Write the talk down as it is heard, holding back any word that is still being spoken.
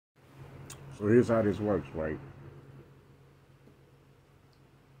So here's how this works, right?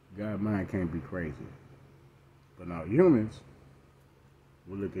 God mind can't be crazy. But now humans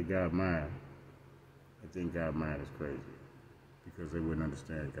will look at God mind and think God mind is crazy because they wouldn't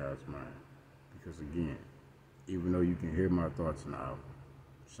understand God's mind. Because again, even though you can hear my thoughts now,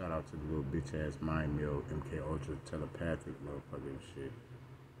 shout out to the little bitch ass mind mill, MK Ultra telepathic motherfucking shit,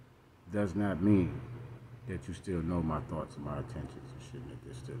 does not mean that you still know my thoughts and my intentions and shit, and that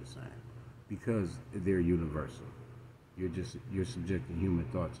they're still the same. Because they're universal. You're subjecting human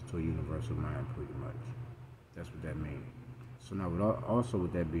thoughts to a universal mind pretty much. That's what that means. So now also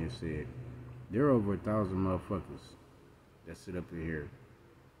with that being said, there are over 1,000 motherfuckers that sit up in here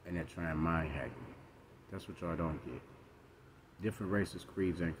and that try and mind hack me. That's what y'all don't get. Different races,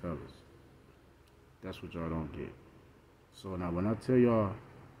 creeds, and colors. That's what y'all don't get. So now when I tell y'all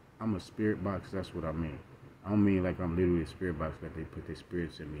I'm a spirit box, that's what I mean. I don't mean like I'm literally a spirit box, like they put their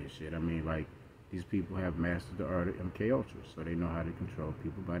spirits in me and shit. I mean like these people have mastered the art of MK Ultra, so they know how to control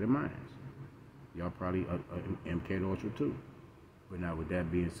people by their minds. Y'all probably MK Ultra too. But now with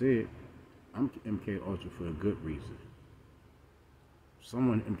that being said, I'm MK Ultra for a good reason.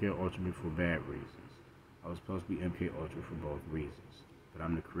 Someone MK Ultra me for bad reasons. I was supposed to be MK Ultra for both reasons. But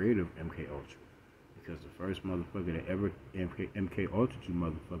I'm the creator of MK Ultra. Because the first motherfucker that ever MK Ultra you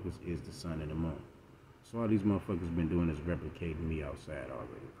motherfuckers is the sun and the moon. So all these motherfuckers been doing is replicating me outside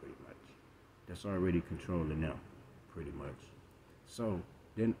already, pretty much. That's already controlling them, pretty much. So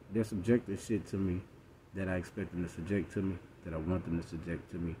then they're subjecting shit to me that I expect them to subject to me, that I want them to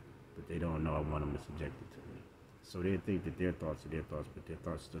subject to me, but they don't know I want them to subject it to me. So they think that their thoughts are their thoughts, but their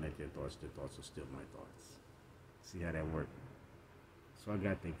thoughts still ain't their thoughts are still my thoughts. See how that works? So I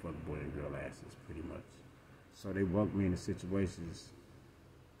got they fuck boy and girl asses, pretty much. So they walk me into situations,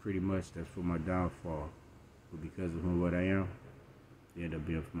 pretty much, that's for my downfall. But because of what I am, they end up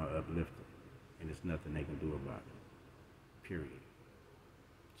being for my uplifting. And there's nothing they can do about it. Period.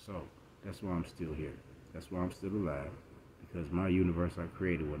 So that's why I'm still here. That's why I'm still alive. Because my universe I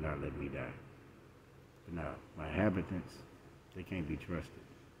created will not let me die. But now, my inhabitants, they can't be trusted.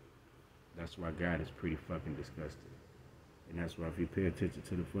 That's why God is pretty fucking disgusting. And that's why if you pay attention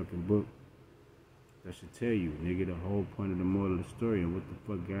to the fucking book, that should tell you, nigga, the whole point of the moral of the story and what the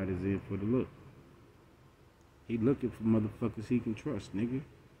fuck God is in for the look. He looking for motherfuckers he can trust, nigga.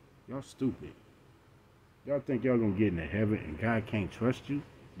 Y'all stupid. Y'all think y'all gonna get into heaven and God can't trust you?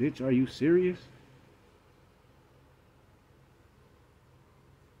 Bitch, are you serious?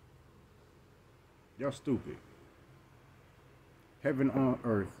 Y'all stupid. Heaven on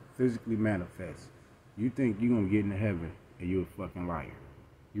earth physically manifests. You think you gonna get into heaven and you a fucking liar.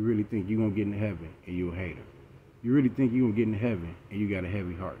 You really think you gonna get into heaven and you a hater. You really think you gonna get into heaven and you got a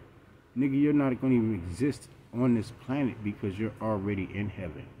heavy heart. Nigga, you're not gonna even exist on this planet because you're already in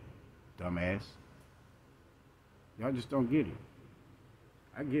heaven. Dumbass. Y'all just don't get it.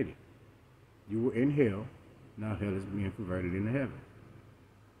 I get it. You were in hell. Now hell is being converted into heaven.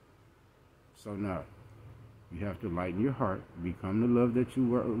 So now, you have to lighten your heart, become the love that you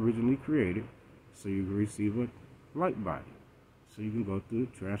were originally created, so you can receive a light body. So you can go through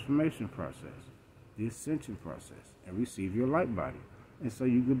the transformation process, the ascension process, and receive your light body. And so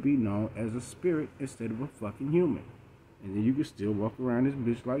you can be known as a spirit instead of a fucking human. And then you can still walk around this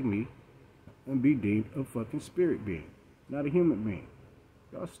bitch like me and be deemed a fucking spirit being, not a human being.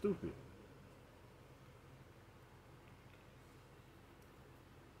 Y'all stupid.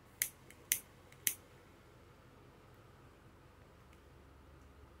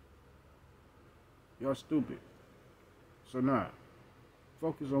 Y'all stupid. So now,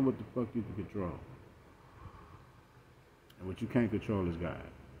 focus on what the fuck you can control. And what you can't control is God.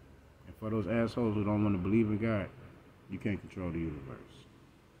 And for those assholes who don't want to believe in God, you can't control the universe.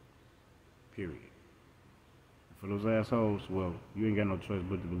 Period. And for those assholes, well, you ain't got no choice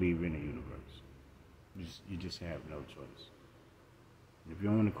but to believe in the universe. You just have no choice. And if you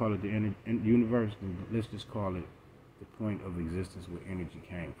don't want to call it the universe, then let's just call it the point of existence where energy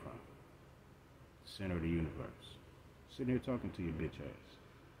came from. Center of the universe. Sitting here talking to you, bitch ass.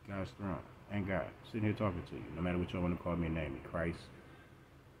 God's throne. And God. Sitting here talking to you. No matter what y'all want to call me and name me. Christ.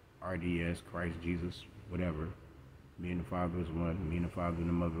 RDS. Christ. Jesus. Whatever. Me and the Father is one. Me and the Father and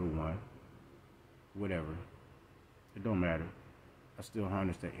the Mother are one. Whatever. It don't matter. I still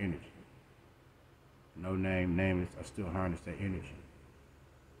harness that energy. No name, nameless. I still harness that energy.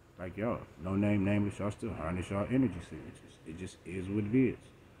 Like y'all. No name, nameless. Y'all still harness y'all energy signatures. It just is what it is.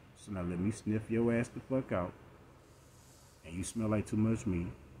 So now let me sniff your ass the fuck out. And you smell like too much meat.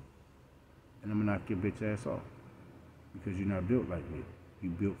 And I'm gonna knock your bitch ass off. Because you're not built like me.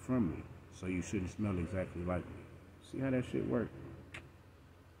 You built from me. So you shouldn't smell exactly like me. See how that shit works?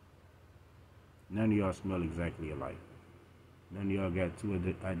 None of y'all smell exactly alike. None of y'all got two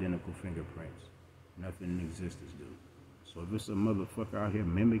identical fingerprints. Nothing in existence do. So if it's a motherfucker out here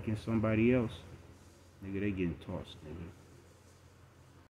mimicking somebody else, nigga, they getting tossed, nigga.